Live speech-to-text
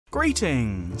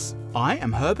Greetings! I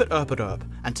am Herbert Erpaderp,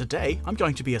 and today I'm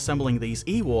going to be assembling these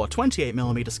EWAR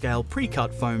 28mm scale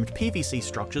pre-cut foamed PVC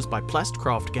structures by Plast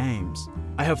Games.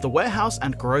 I have the warehouse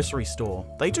and grocery store.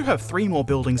 They do have 3 more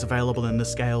buildings available in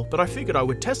this scale, but I figured I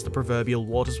would test the proverbial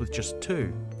waters with just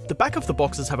 2. The back of the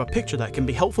boxes have a picture that can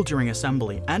be helpful during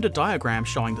assembly, and a diagram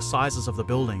showing the sizes of the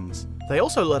buildings. They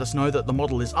also let us know that the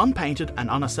model is unpainted and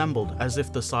unassembled, as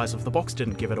if the size of the box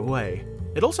didn't give it away.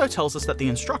 It also tells us that the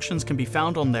instructions can be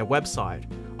found on their website.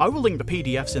 I will link the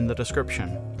PDFs in the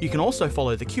description. You can also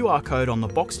follow the QR code on the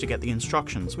box to get the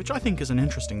instructions, which I think is an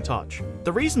interesting touch.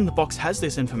 The reason the box has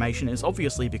this information is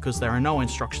obviously because there are no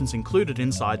instructions included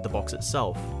inside the box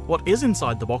itself. What is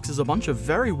inside the box is a bunch of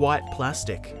very white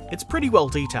plastic. It's pretty well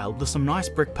detailed with some nice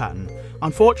brick pattern.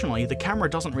 Unfortunately, the camera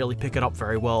doesn't really pick it up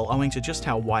very well owing to just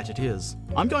how white it is.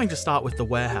 I'm going to start with the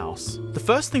warehouse. The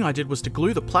first thing I did was to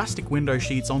glue the plastic window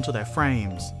sheets onto their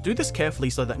frames. Do this carefully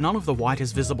so that none of the white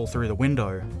is visible through the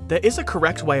window. There is a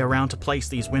correct way around to place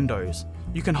these windows.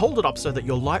 You can hold it up so that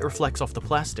your light reflects off the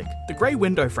plastic. The grey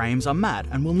window frames are matte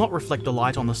and will not reflect the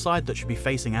light on the side that should be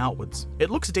facing outwards. It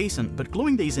looks decent, but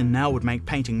gluing these in now would make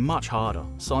painting much harder,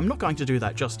 so I'm not going to do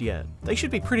that just yet. They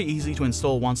should be pretty easy to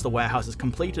install once the warehouse is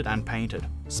completed and painted.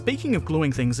 Speaking of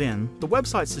gluing things in, the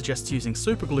website suggests using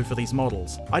super glue for these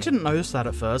models. I didn't notice that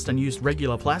at first and used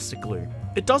regular plastic glue.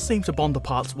 It does seem to bond the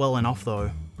parts well enough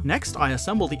though. Next, I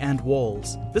assemble the end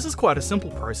walls. This is quite a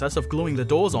simple process of gluing the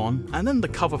doors on, and then the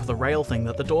cover for the rail thing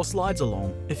that the door slides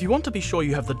along. If you want to be sure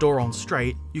you have the door on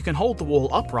straight, you can hold the wall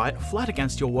upright, flat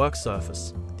against your work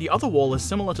surface. The other wall is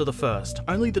similar to the first,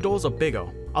 only the doors are bigger.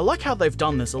 I like how they've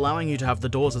done this, allowing you to have the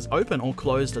doors as open or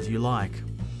closed as you like.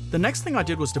 The next thing I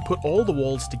did was to put all the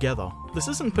walls together. This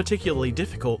isn't particularly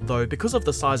difficult though, because of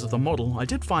the size of the model, I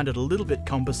did find it a little bit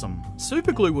cumbersome.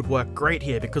 Super glue would work great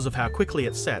here because of how quickly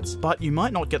it sets, but you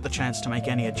might not get the chance to make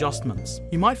any adjustments.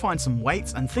 You might find some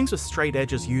weights and things with straight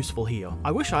edges useful here.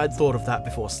 I wish I had thought of that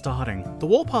before starting. The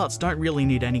wall parts don't really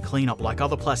need any cleanup like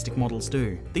other plastic models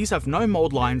do. These have no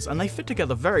mold lines and they fit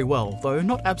together very well, though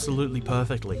not absolutely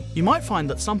perfectly. You might find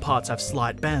that some parts have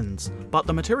slight bends, but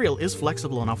the material is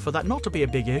flexible enough for that not to be a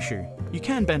big issue. You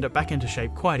can bend it back into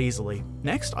shape quite easily.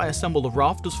 Next, I assemble the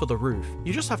rafters for the roof.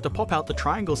 You just have to pop out the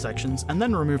triangle sections and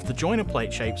then remove the joiner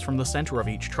plate shapes from the center of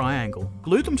each triangle.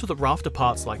 Glue them to the rafter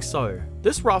parts like so.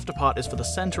 This rafter part is for the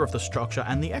center of the structure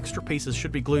and the extra pieces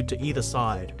should be glued to either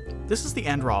side. This is the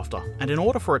end rafter, and in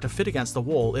order for it to fit against the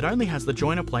wall, it only has the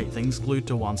joiner plate things glued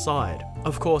to one side.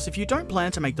 Of course, if you don't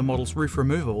plan to make the model's roof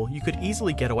removable, you could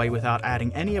easily get away without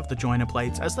adding any of the joiner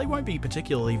plates as they won't be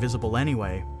particularly visible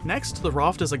anyway. Next, the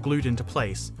rafters are glued into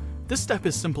place. This step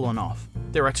is simple enough.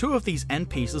 There are 2 of these end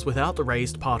pieces without the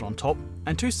raised part on top,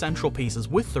 and 2 central pieces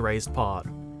with the raised part.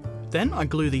 Then I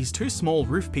glue these 2 small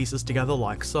roof pieces together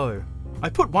like so. I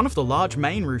put one of the large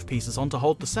main roof pieces on to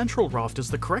hold the central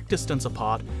rafters the correct distance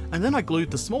apart, and then I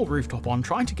glued the small rooftop on,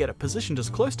 trying to get it positioned as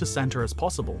close to center as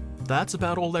possible. That's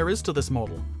about all there is to this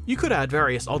model. You could add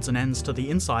various odds and ends to the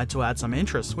inside to add some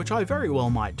interest, which I very well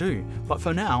might do, but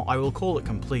for now I will call it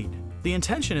complete. The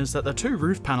intention is that the 2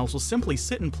 roof panels will simply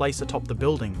sit in place atop the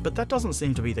building, but that doesn't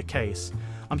seem to be the case.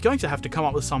 I'm going to have to come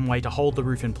up with some way to hold the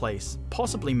roof in place,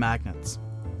 possibly magnets.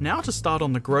 Now to start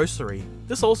on the grocery.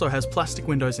 This also has plastic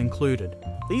windows included.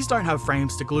 These don't have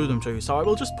frames to glue them to, so I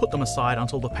will just put them aside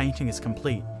until the painting is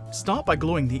complete. Start by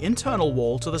gluing the internal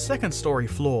wall to the 2nd story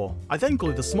floor. I then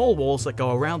glue the small walls that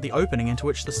go around the opening into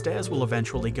which the stairs will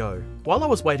eventually go. While I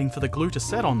was waiting for the glue to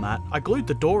set on that, I glued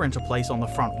the door into place on the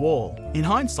front wall. In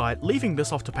hindsight, leaving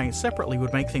this off to paint separately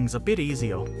would make things a bit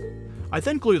easier. I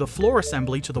then glue the floor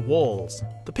assembly to the walls.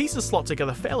 The pieces slot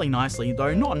together fairly nicely,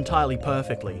 though not entirely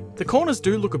perfectly. The corners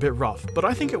do look a bit rough, but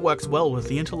I think it works well with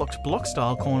the interlocked block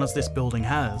style corners this building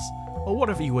has, or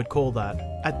whatever you would call that.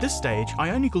 At this stage, I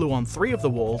only glue on 3 of the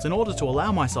walls in order to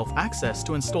allow myself access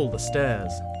to install the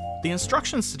stairs. The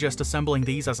instructions suggest assembling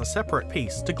these as a separate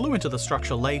piece to glue into the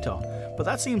structure later, but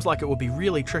that seems like it would be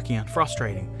really tricky and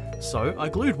frustrating, so I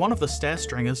glued one of the stair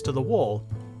stringers to the wall.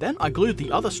 Then I glued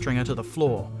the other stringer to the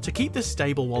floor. To keep this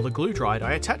stable while the glue dried,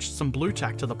 I attached some blue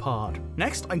tack to the part.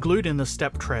 Next, I glued in the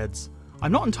step treads.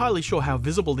 I'm not entirely sure how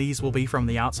visible these will be from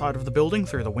the outside of the building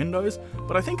through the windows,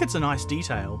 but I think it's a nice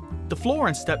detail. The floor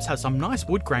and steps have some nice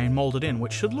wood grain molded in,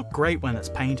 which should look great when it's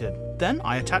painted. Then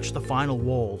I attached the final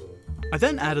wall. I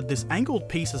then added this angled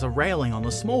piece as a railing on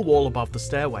the small wall above the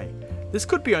stairway. This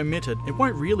could be omitted, it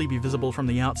won't really be visible from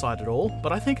the outside at all,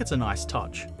 but I think it's a nice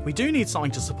touch. We do need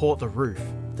something to support the roof.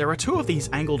 There are 2 of these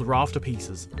angled rafter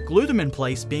pieces. Glue them in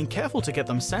place, being careful to get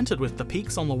them centered with the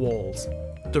peaks on the walls.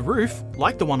 The roof,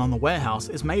 like the one on the warehouse,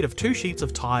 is made of 2 sheets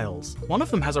of tiles. One of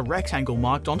them has a rectangle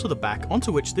marked onto the back,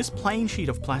 onto which this plain sheet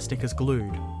of plastic is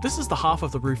glued. This is the half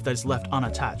of the roof that is left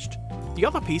unattached. The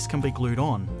other piece can be glued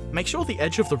on. Make sure the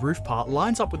edge of the roof part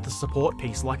lines up with the support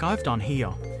piece like I've done here.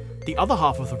 The other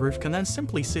half of the roof can then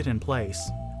simply sit in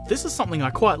place. This is something I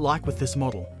quite like with this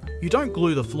model. You don't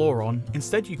glue the floor on,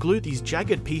 instead you glue these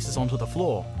jagged pieces onto the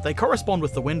floor. They correspond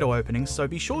with the window openings, so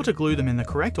be sure to glue them in the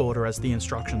correct order as the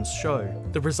instructions show.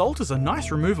 The result is a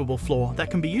nice removable floor that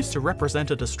can be used to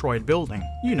represent a destroyed building.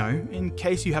 You know, in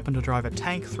case you happen to drive a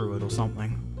tank through it or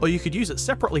something. Or you could use it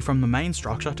separately from the main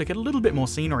structure to get a little bit more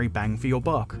scenery bang for your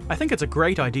buck. I think it's a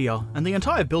great idea, and the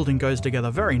entire building goes together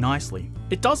very nicely.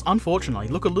 It does unfortunately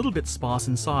look a little bit sparse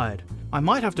inside. I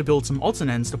might have to build some odds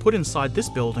and ends to put inside this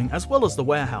building as well as the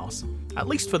warehouse. At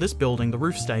least for this building, the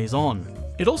roof stays on.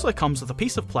 It also comes with a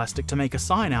piece of plastic to make a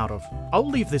sign out of. I'll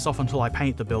leave this off until I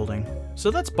paint the building.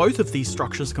 So that's both of these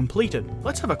structures completed.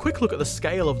 Let's have a quick look at the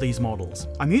scale of these models.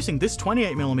 I'm using this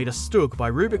 28mm Stug by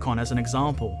Rubicon as an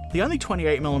example. The only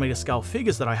 28mm scale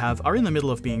figures that I have are in the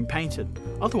middle of being painted.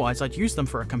 Otherwise, I'd use them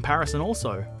for a comparison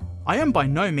also. I am by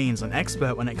no means an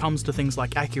expert when it comes to things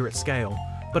like accurate scale,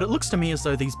 but it looks to me as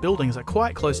though these buildings are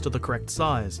quite close to the correct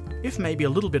size, if maybe a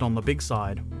little bit on the big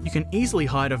side. You can easily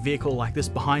hide a vehicle like this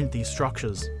behind these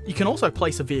structures. You can also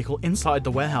place a vehicle inside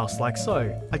the warehouse like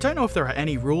so. I don't know if there are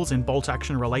any rules in bolt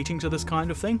action relating to this kind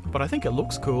of thing, but I think it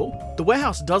looks cool. The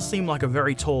warehouse does seem like a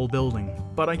very tall building,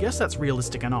 but I guess that's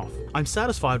realistic enough. I'm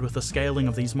satisfied with the scaling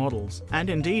of these models, and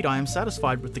indeed I am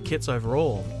satisfied with the kits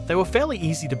overall. They were fairly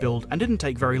easy to build and didn't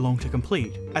take very long to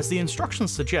complete. As the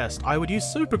instructions suggest, I would use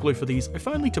superglue for these if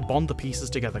only to bond the pieces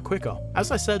together quicker.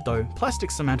 As I said though, plastic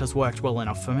cement has worked well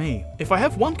enough for me. If I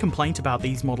have one complaint about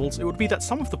these models, it would be that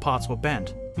some of the parts were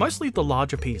bent. Mostly the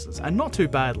larger pieces, and not too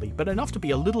badly, but enough to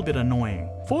be a little bit annoying.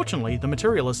 Fortunately, the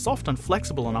material is soft and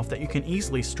flexible enough that you can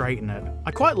easily straighten it.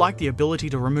 I quite like the ability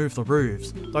to remove the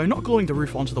roofs, though not gluing the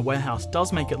roof onto the warehouse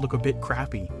does make it look a bit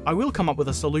crappy. I will come up with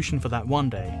a solution for that one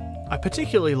day. I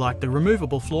particularly like the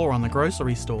removable floor on the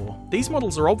grocery store. These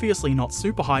models are obviously not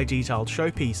super high detailed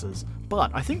showpieces,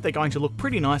 but I think they're going to look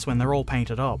pretty nice when they're all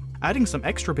painted up. Adding some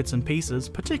extra bits and pieces,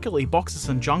 particularly boxes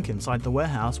and junk inside the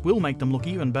warehouse, will make them look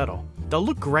even better. They'll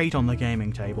look great on the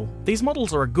gaming table. These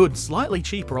models are a good, slightly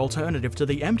cheaper alternative to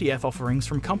the MDF offerings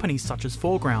from companies such as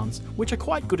Foregrounds, which are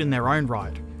quite good in their own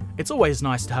right. It's always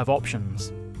nice to have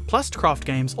options. Plastcraft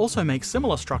Games also makes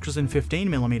similar structures in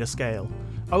 15mm scale.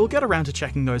 I will get around to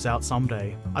checking those out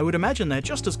someday. I would imagine they're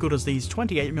just as good as these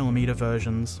 28mm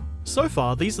versions. So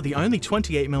far, these are the only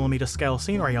 28mm scale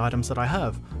scenery items that I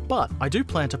have, but I do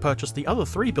plan to purchase the other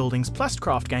 3 buildings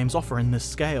Plastcraft Games offer in this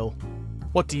scale.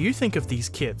 What do you think of these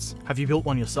kits? Have you built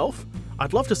one yourself?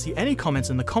 I'd love to see any comments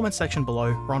in the comment section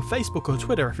below, or on Facebook or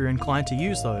Twitter if you're inclined to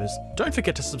use those. Don't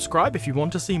forget to subscribe if you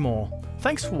want to see more.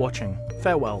 Thanks for watching.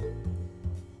 Farewell.